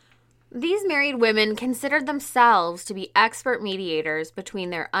 These married women considered themselves to be expert mediators between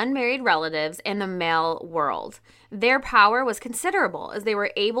their unmarried relatives and the male world. Their power was considerable as they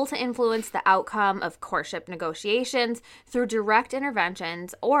were able to influence the outcome of courtship negotiations through direct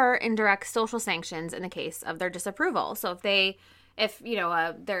interventions or indirect social sanctions in the case of their disapproval. So if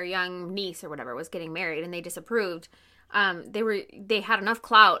their young niece or whatever was getting married and they disapproved, they had enough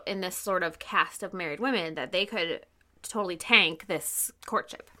clout in this sort of caste of married women that they could totally tank this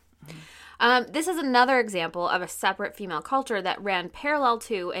courtship. This is another example of a separate female culture that ran parallel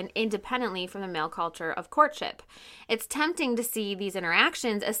to and independently from the male culture of courtship. It's tempting to see these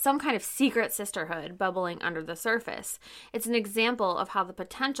interactions as some kind of secret sisterhood bubbling under the surface. It's an example of how the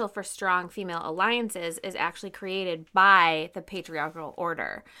potential for strong female alliances is actually created by the patriarchal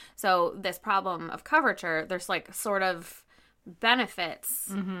order. So this problem of coverture, there's like sort of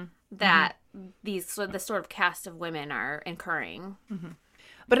benefits that this sort of caste of women are incurring.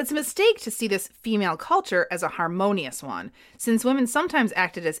 But it's a mistake to see this female culture as a harmonious one, since women sometimes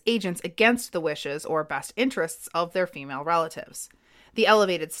acted as agents against the wishes or best interests of their female relatives. The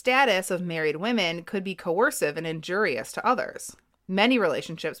elevated status of married women could be coercive and injurious to others. Many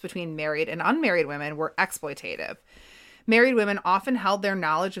relationships between married and unmarried women were exploitative. Married women often held their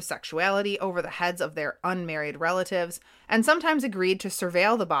knowledge of sexuality over the heads of their unmarried relatives, and sometimes agreed to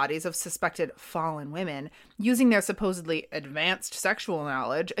surveil the bodies of suspected fallen women, using their supposedly advanced sexual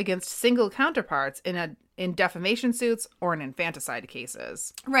knowledge against single counterparts in defamation suits or in infanticide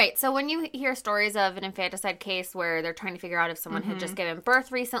cases. Right. So when you hear stories of an infanticide case where they're trying to figure out if someone had just given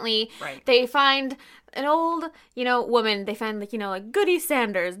birth recently, they find an old, woman, they find like Goody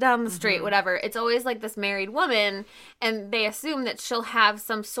Sanders down the street, whatever. It's always like this married woman, and they assume that she'll have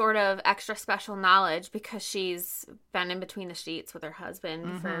some sort of extra special knowledge because she's been in between the sheets with her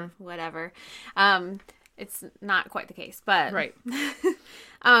husband for whatever. It's not quite the case, but right.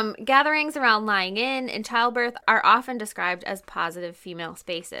 Gatherings around lying in and childbirth are often described as positive female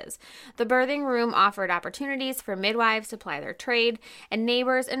spaces. The birthing room offered opportunities for midwives to ply their trade and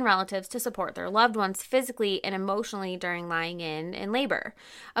neighbors and relatives to support their loved ones physically and emotionally during lying in and labor.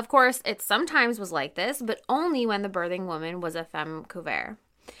 Of course, it sometimes was like this, but only when the birthing woman was a femme couvert.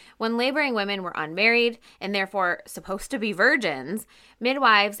 When laboring women were unmarried and therefore supposed to be virgins,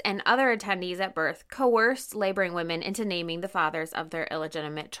 midwives and other attendees at birth coerced laboring women into naming the fathers of their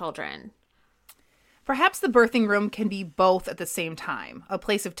illegitimate children. Perhaps the birthing room can be both at the same time, a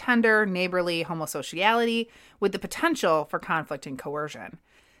place of tender, neighborly homosociality with the potential for conflict and coercion.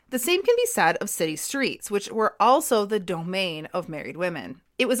 The same can be said of city streets, which were also the domain of married women.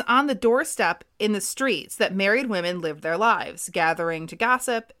 It was on the doorstep in the streets that married women lived their lives, gathering to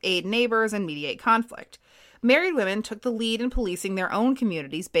gossip, aid neighbors, and mediate conflict. Married women took the lead in policing their own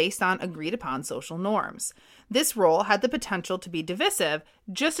communities based on agreed-upon social norms. This role had the potential to be divisive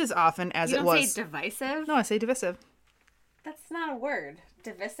just as often as it was... You don't say divisive? No, I say divisive. That's not a word.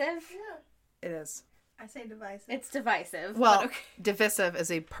 Divisive? Yeah. It is. I say divisive. It's divisive. Well, okay. Divisive is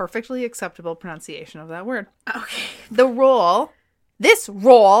a perfectly acceptable pronunciation of that word. Okay. This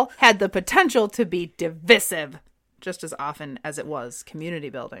role had the potential to be divisive. just as often as it was community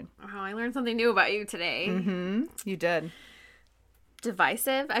building. Oh, I learned something new about you today. Mm-hmm. You did.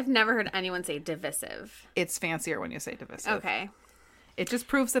 Divisive? I've never heard anyone say divisive. It's fancier when you say divisive. Okay. It just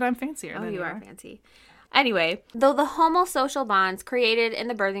proves that I'm fancier Oh, than you are fancy. Anyway, though the homosocial bonds created in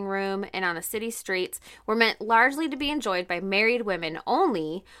the birthing room and on the city streets were meant largely to be enjoyed by married women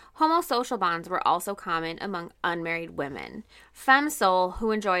only, homosocial bonds were also common among unmarried women. Femmes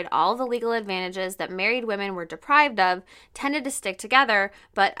who enjoyed all the legal advantages that married women were deprived of, tended to stick together,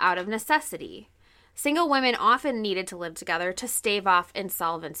 but out of necessity. Single women often needed to live together to stave off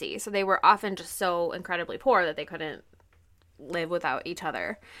insolvency, so they were often just so incredibly poor that they couldn't live without each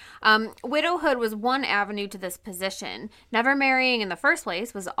other. Widowhood was one avenue to this position. Never marrying in the first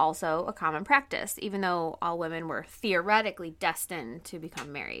place was also a common practice, even though all women were theoretically destined to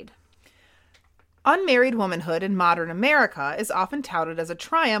become married. Unmarried womanhood in modern America is often touted as a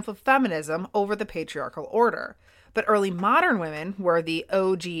triumph of feminism over the patriarchal order. But early modern women were the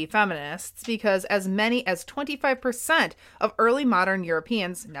OG feminists because as many as 25% of early modern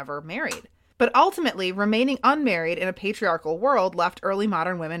Europeans never married. But ultimately, remaining unmarried in a patriarchal world left early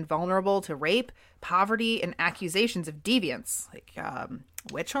modern women vulnerable to rape, poverty, and accusations of deviance, like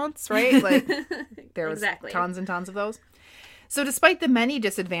witch hunts, right? Like there was tons and tons of those. So despite the many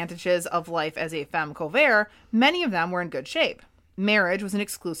disadvantages of life as a femme couvert, many of them were in good shape. Marriage was an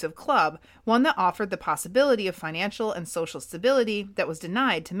exclusive club, one that offered the possibility of financial and social stability that was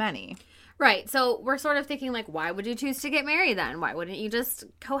denied to many. Right. So we're sort of thinking, like, why would you choose to get married then? Why wouldn't you just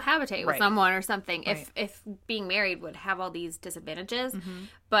cohabitate with someone or something? Right. If being married would have all these disadvantages. Mm-hmm.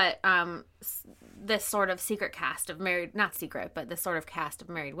 But this sort of secret caste of married, not secret, but this sort of caste of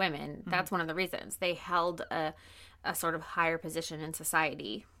married women, that's one of the reasons. They held a sort of higher position in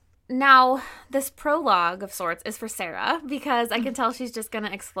society. Now, this prologue of sorts is for Sarah because I can tell she's just going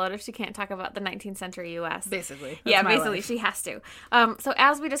to explode if she can't talk about the 19th century U.S. Basically. Yeah, basically. She has to. So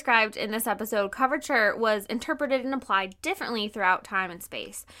as we described in this episode, coverture was interpreted and applied differently throughout time and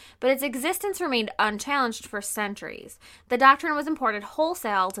space, but its existence remained unchallenged for centuries. The doctrine was imported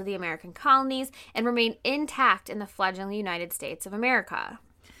wholesale to the American colonies and remained intact in the fledgling United States of America.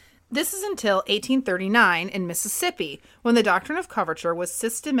 This is until 1839 in Mississippi, when the doctrine of coverture was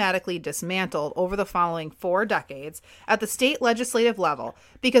systematically dismantled over the following 4 decades at the state legislative level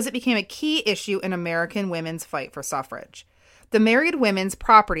because it became a key issue in American women's fight for suffrage. The Married Women's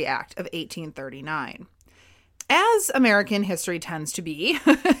Property Act of 1839. As American history tends to be,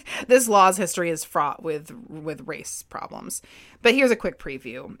 this law's history is fraught with race problems. But here's a quick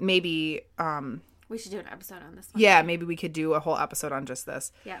preview. Maybe... we should do an episode on this one. Yeah, maybe we could do a whole episode on just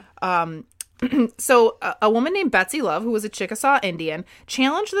this. Yeah. So a woman named Betsy Love, who was a Chickasaw Indian,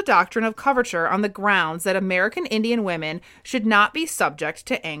 challenged the doctrine of coverture on the grounds that American Indian women should not be subject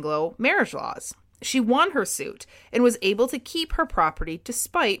to Anglo marriage laws. She won her suit and was able to keep her property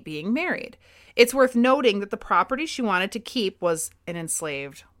despite being married. It's worth noting that the property she wanted to keep was an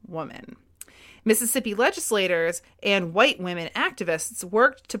enslaved woman. Mississippi legislators and white women activists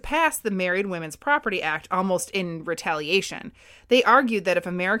worked to pass the Married Women's Property Act almost in retaliation. They argued that if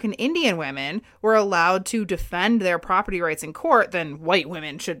American Indian women were allowed to defend their property rights in court, then white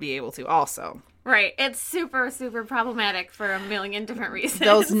women should be able to also. Right. It's super, super problematic for a million different reasons.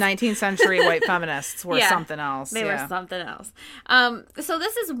 Those 19th century white feminists were something else. They were something else. So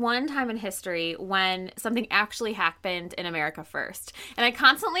this is one time in history when something actually happened in America first. And I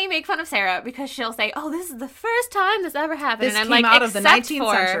constantly make fun of Sarah because she'll say, oh, this is the first time this ever happened. This and I'm came like, out of the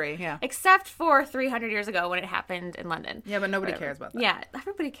 19th century. Yeah. Except for 300 years ago when it happened in London. Yeah, but nobody cares about that. Yeah,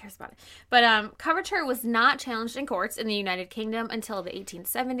 everybody cares about it. But coverture was not challenged in courts in the United Kingdom until the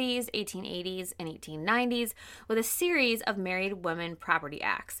 1870s, 1880s, and 1890s with a series of Married Women Property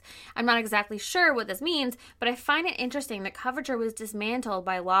Acts. I'm not exactly sure what this means, but I find it interesting that coverture was dismantled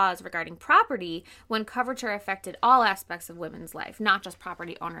by laws regarding property when coverture affected all aspects of women's life, not just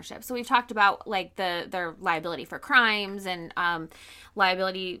property ownership. So we've talked about like their liability for crimes and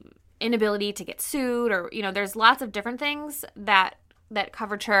inability to get sued, or there's lots of different things that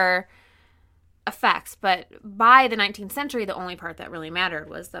coverture affects, but by the 19th century, the only part that really mattered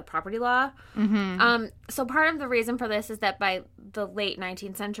was the property law. Mm-hmm. So part of the reason for this is that by the late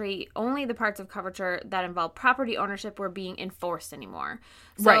 19th century, only the parts of coverture that involved property ownership were being enforced anymore.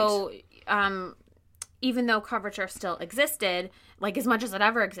 So, even though coverture still existed, like as much as it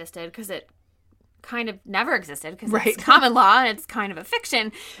ever existed, because it kind of never existed because it's common law and it's kind of a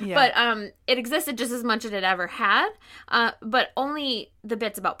fiction, but it existed just as much as it ever had, but only the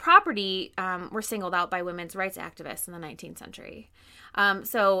bits about property were singled out by women's rights activists in the 19th century.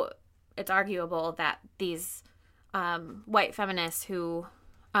 So it's arguable that these white feminists who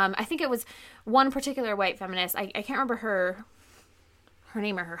I think it was one particular white feminist. I can't remember her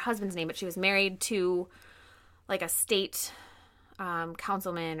name or her husband's name, but she was married to like a state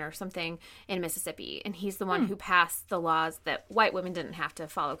councilman or something in Mississippi, and he's the one who passed the laws that white women didn't have to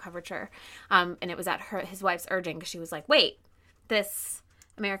follow coverture. And it was at his wife's urging, because she was like, wait, this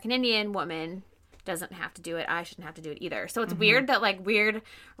American Indian woman doesn't have to do it. I shouldn't have to do it either. So it's weird that like weird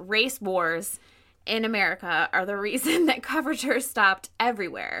race wars in America are the reason that coverture stopped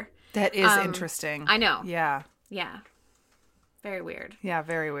everywhere. That is interesting. I know. Yeah. Yeah. Very weird. Yeah,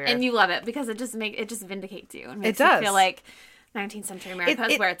 very weird. And you love it because it just vindicates you and makes It does. you feel like 19th century America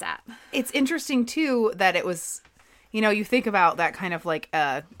is where it's at. It's interesting, too, that it was, you know, you think about that kind of like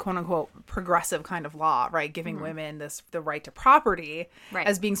a quote-unquote progressive kind of law, right? Giving women the right to property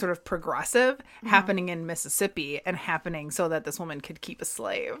as being sort of progressive, happening in Mississippi and happening so that this woman could keep a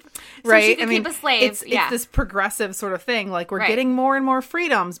slave, right? So she could keep a slave, It's this progressive sort of thing. Like, we're Right. getting more and more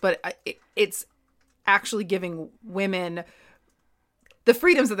freedoms, but it's actually giving women the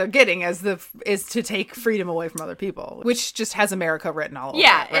freedoms that they're getting is to take freedom away from other people, which just has America written all over it,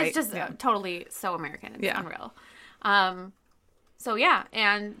 right? It's just totally so American. It's unreal. So yeah,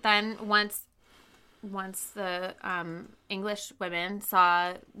 and then once the English women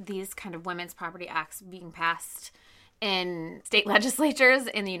saw these kind of women's property acts being passed in state legislatures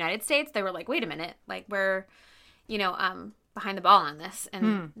in the United States, they were like, wait a minute, like we're, behind the ball on this.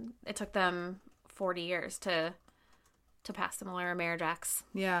 And it took them 40 years to pass similar marriage acts.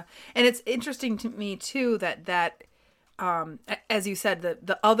 Yeah. And it's interesting to me too that as you said,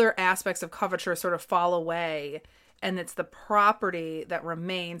 the other aspects of coverture sort of fall away, and it's the property that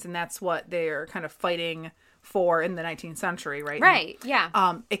remains, and that's what they're kind of fighting for in the 19th century, right? Right,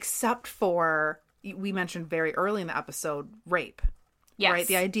 yeah. Except for, we mentioned very early in the episode, rape. Yes. Right?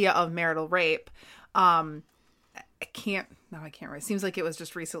 The idea of marital rape. I can't remember. It seems like it was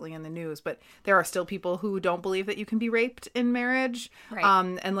just recently in the news, but there are still people who don't believe that you can be raped in marriage. Right.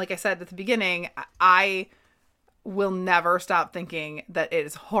 And like I said at the beginning, I will never stop thinking that it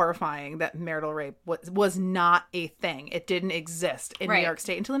is horrifying that marital rape was not a thing. It didn't exist in New York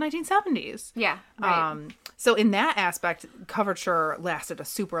State until the 1970s. Yeah. Right. So in that aspect, coverture lasted a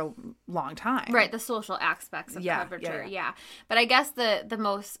super long time. Right, the social aspects of coverture, yeah. But I guess the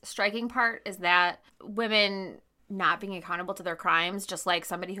most striking part is that women not being accountable to their crimes, just like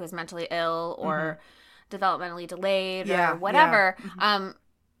somebody who is mentally ill or developmentally delayed or whatever,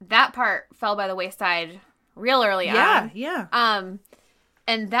 that part fell by the wayside real early on. Yeah.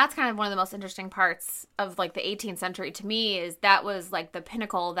 And that's kind of one of the most interesting parts of like the 18th century to me, is that was like the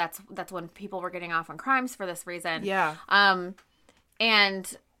pinnacle. That's when people were getting off on crimes for this reason. Yeah.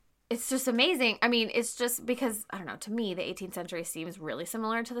 And it's just amazing. I mean, it's just because, I don't know, to me, the 18th century seems really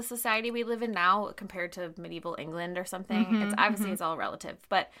similar to the society we live in now compared to medieval England or something. It's obviously it's all relative,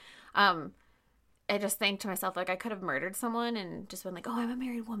 but I just think to myself, like, I could have murdered someone and just been like, oh, I'm a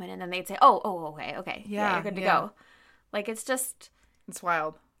married woman. And then they'd say, okay. Yeah, you're good to go. Like, it's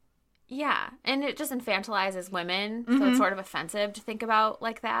wild. Yeah. And it just infantilizes women. So it's sort of offensive to think about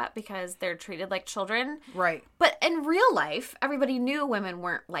like that because they're treated like children. Right. But in real life, everybody knew women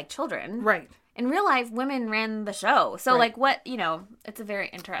weren't like children. Right. In real life, women ran the show. So like what, it's a very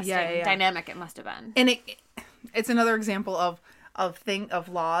interesting dynamic it must have been. And it's another example of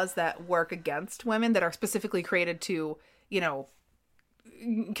laws that work against women, that are specifically created to,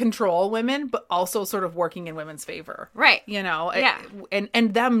 control women, but also sort of working in women's favor. Right.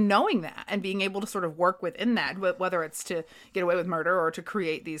 And them knowing that and being able to sort of work within that, whether it's to get away with murder or to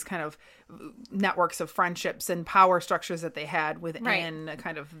create these kind of networks of friendships and power structures that they had within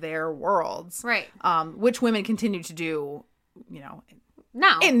kind of their worlds. Right. Which women continue to do,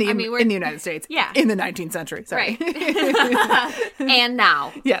 now in the United States. Yeah. In the 19th century. Sorry. Right. And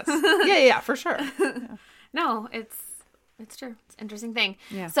now. Yes. Yeah, for sure. Yeah. No, it's true. It's an interesting thing.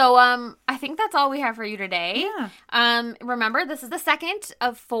 Yeah. So I think that's all we have for you today. Yeah. Remember, this is the second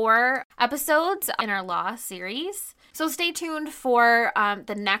of 4 episodes in our law series. So stay tuned for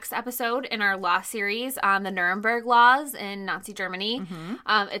the next episode in our law series on the Nuremberg laws in Nazi Germany.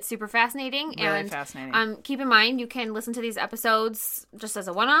 It's super fascinating. Really fascinating. Keep in mind, you can listen to these episodes just as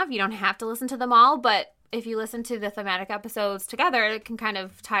a one-off. You don't have to listen to them all, but if you listen to the thematic episodes together, it can kind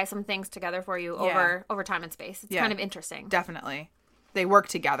of tie some things together for you over time and space. It's kind of interesting. Definitely. They work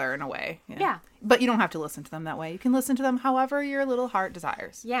together in a way. Yeah. But you don't have to listen to them that way. You can listen to them however your little heart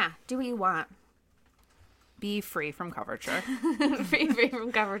desires. Yeah. Do what you want. Be free from coverture. free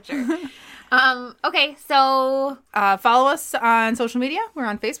from coverture. Okay, so follow us on social media. We're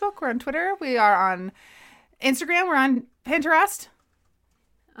on Facebook. We're on Twitter. We are on Instagram. We're on Pinterest.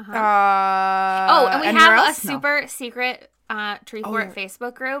 and we have a super secret Tree Fort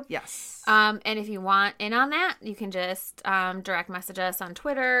Facebook group. Yes. And if you want in on that, you can just direct message us on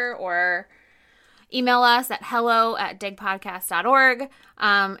Twitter or email us at hello@digpodcast.org,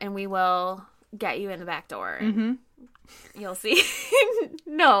 and we will get you in the back door. Mm-hmm. You'll see.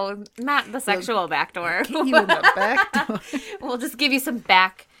 No, not the sexual back door. Get you in the back door. We'll just give you some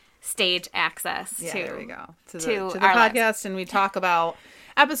backstage access to. There we go. To the our podcast, lives. and we talk about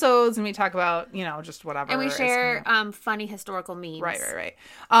episodes, and we talk about, just whatever. And we is share coming up. funny historical memes. Right.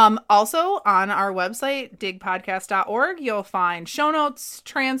 Also, on our website, digpodcast.org, you'll find show notes,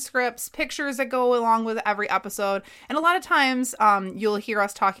 transcripts, pictures that go along with every episode. And a lot of times, you'll hear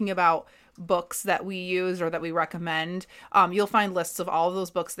us talking about books that we use or that we recommend. You'll find lists of all of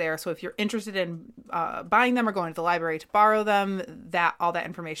those books there. So if you're interested in buying them or going to the library to borrow them, all that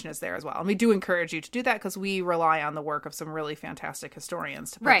information is there as well. And we do encourage you to do that because we rely on the work of some really fantastic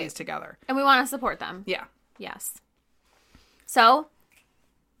historians to put these together. And we want to support them. Yeah. Yes. So,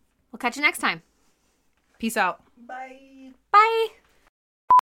 we'll catch you next time. Peace out. Bye. Bye.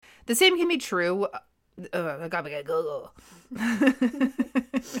 The same can be true. Go.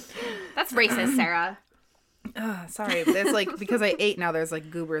 That's racist, Sarah. Sorry, it's like because I ate now. There's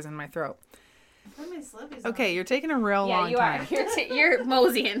like goobers in my throat. Okay, you're taking a real long time. You're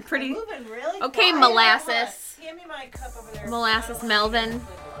moseying pretty. Moving really Okay, quiet. molasses. Hand me my cup over there. Molasses Melvin.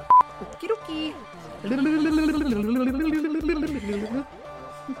 Okie dokie.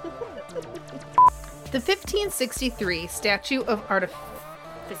 The 1563 statue of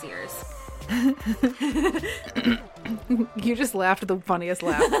Fizziers. You just laughed the funniest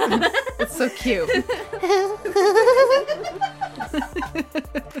laugh. It's so cute.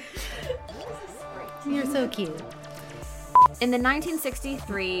 You're so cute. In the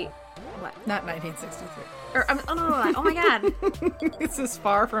 1963... What? Not 1963. Oh my god. This is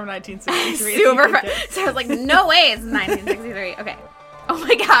far from 1963. Super far. So I was like, no way it's 1963. Okay. Oh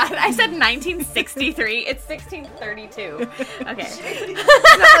my god. I said 1963. It's 1632. Okay.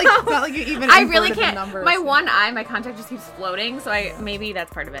 It's not like you even I really inverted the can't. numbers. My one eye, my contact just keeps floating, so maybe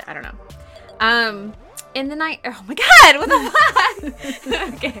that's part of it. I don't know. In the night... Oh my god. What the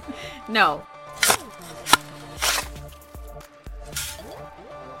fuck? Okay. No.